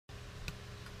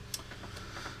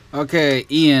Okay,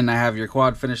 Ian, I have your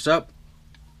quad finished up.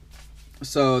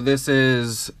 So this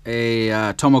is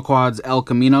a Tomo Quad's El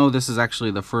Camino. This is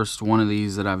actually the first one of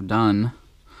these that I've done.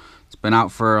 It's been out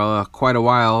for quite a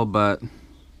while, but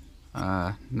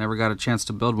never got a chance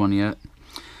to build one yet.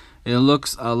 It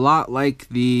looks a lot like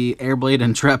the Airblade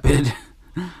Intrepid.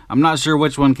 I'm not sure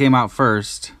which one came out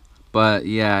first, but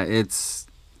yeah, it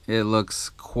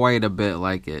looks quite a bit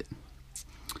like it.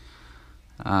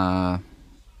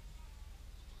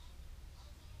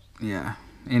 Yeah,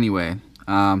 anyway,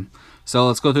 so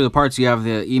let's go through the parts. You have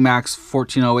the Emax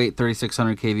 1408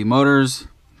 3600 kV motors.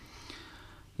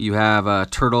 You have a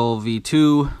Turtle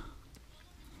V2,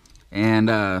 and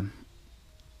the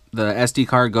SD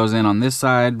card goes in on this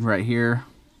side right here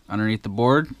underneath the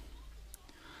board.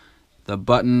 The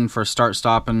button for start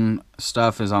stop and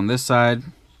stuff is on this side.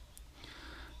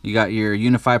 You got your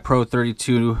Unify Pro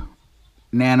 32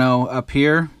 Nano up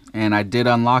here, and I did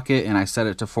unlock it and I set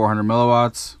it to 400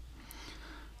 milliwatts.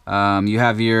 You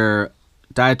have your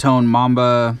Diatone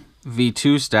Mamba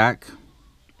V2 stack,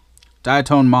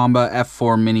 Diatone Mamba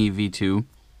F4 Mini V2,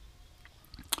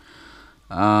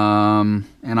 and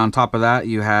on top of that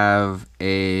you have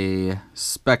a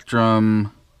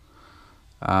Spectrum,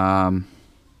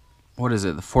 what is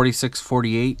it, the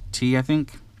 4648T, I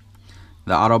think,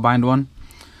 the auto bind one.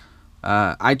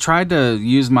 I tried to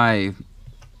use my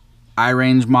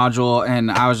iRange module and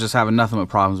I was just having nothing but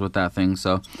problems with that thing.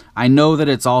 So I know that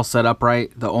it's all set up right.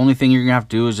 The only thing you're gonna have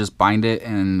to do is just bind it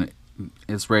and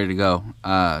it's ready to go.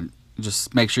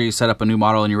 Just make sure you set up a new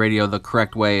model in your radio the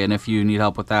correct way, and if you need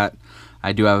help with that,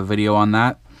 I do have a video on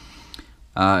that.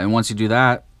 And once you do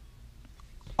that,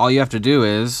 all you have to do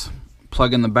is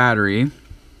plug in the battery,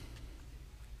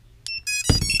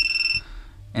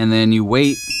 and then you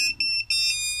wait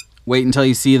until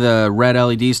you see the red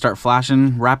LED start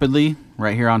flashing rapidly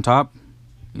right here on top.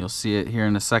 You'll see it here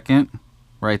in a second,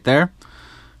 right there.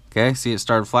 Okay, see it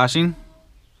started flashing.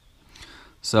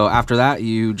 So after that,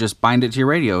 you just bind it to your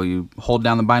radio. You hold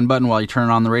down the bind button while you turn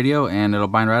on the radio and it'll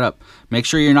bind right up. Make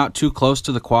sure you're not too close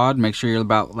to the quad. Make sure you're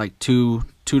about like 2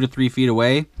 to 3 feet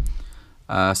away.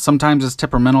 Sometimes it's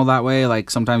temperamental that way. Like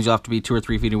sometimes you'll have to be 2 or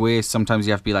 3 feet away. Sometimes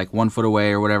you have to be like 1 foot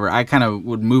away or whatever. I kind of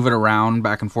would move it around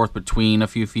back and forth between a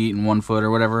few feet and 1 foot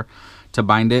or whatever to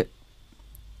bind it.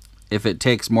 If it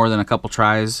takes more than a couple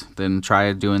tries, then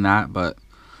try doing that, but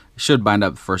it should bind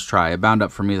up the first try. It bound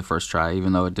up for me the first try,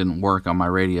 even though it didn't work on my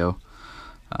radio.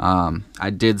 I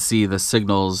did see the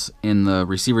signals in the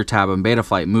receiver tab in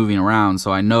Betaflight moving around,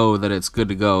 so I know that it's good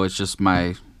to go. It's just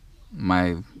my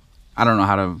I don't know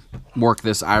how to work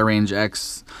this iRange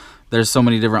X. There's so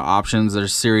many different options.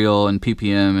 There's serial and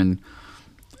PPM, and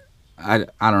I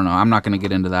don't know. I'm not going to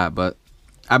get into that, but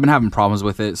I've been having problems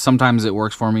with it. Sometimes it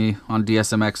works for me on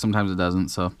DSMX, sometimes it doesn't.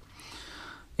 So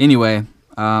anyway,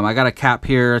 I got a cap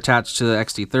here attached to the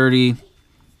XT30.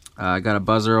 I got a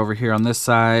buzzer over here on this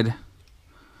side,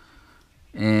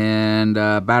 and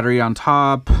battery on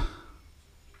top.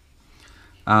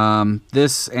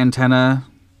 This antenna,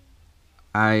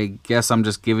 I guess I'm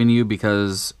just giving you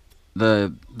because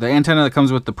the antenna that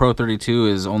comes with the Pro 32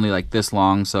 is only like this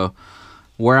long, so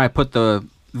where I put the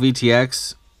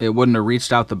VTX, it wouldn't have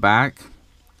reached out the back,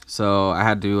 so I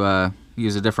had to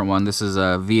use a different one. This is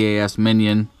a VAS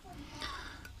Minion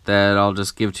that I'll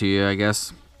just give to you, I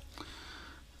guess.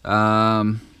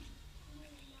 I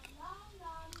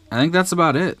think that's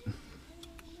about it.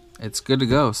 It's good to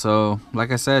go. So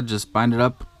like I said, just bind it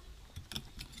up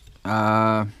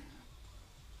and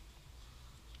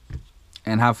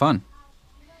have fun.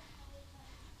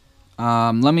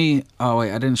 Let me, oh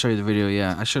wait, I didn't show you the video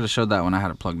yet. I should have showed that when I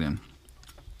had it plugged in.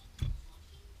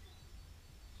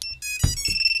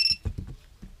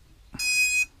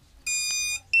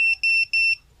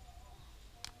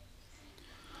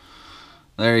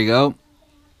 There you go.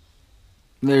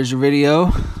 There's your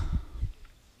video.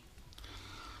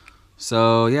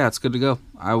 So yeah, it's good to go.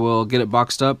 I will get it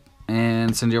boxed up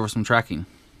and send you over some tracking.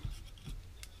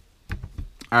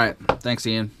 Alright, thanks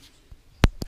Ian.